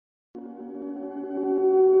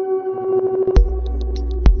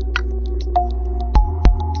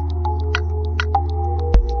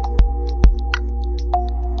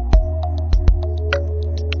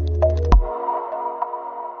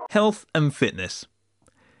Health and fitness.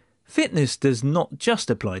 Fitness does not just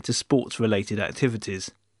apply to sports-related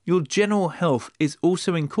activities. Your general health is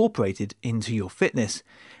also incorporated into your fitness,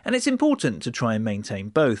 and it's important to try and maintain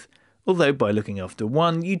both, although by looking after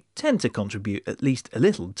one, you tend to contribute at least a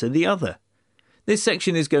little to the other. This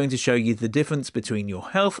section is going to show you the difference between your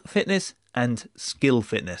health fitness and skill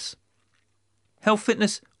fitness. Health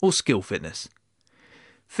fitness or skill fitness.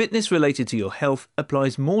 Fitness related to your health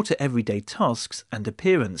applies more to everyday tasks and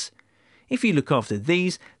appearance. If you look after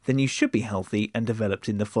these, then you should be healthy and developed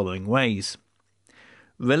in the following ways.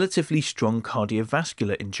 Relatively strong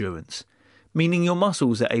cardiovascular endurance, meaning your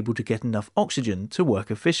muscles are able to get enough oxygen to work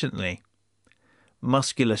efficiently.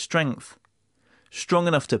 Muscular strength, strong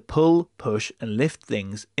enough to pull, push and lift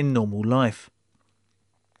things in normal life.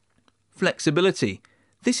 Flexibility,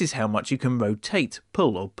 this is how much you can rotate,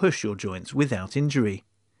 pull or push your joints without injury.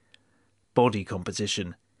 Body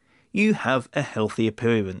composition, you have a healthy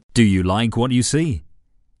appearance. Do you like what you see?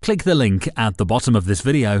 Click the link at the bottom of this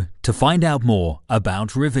video to find out more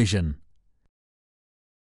about revision.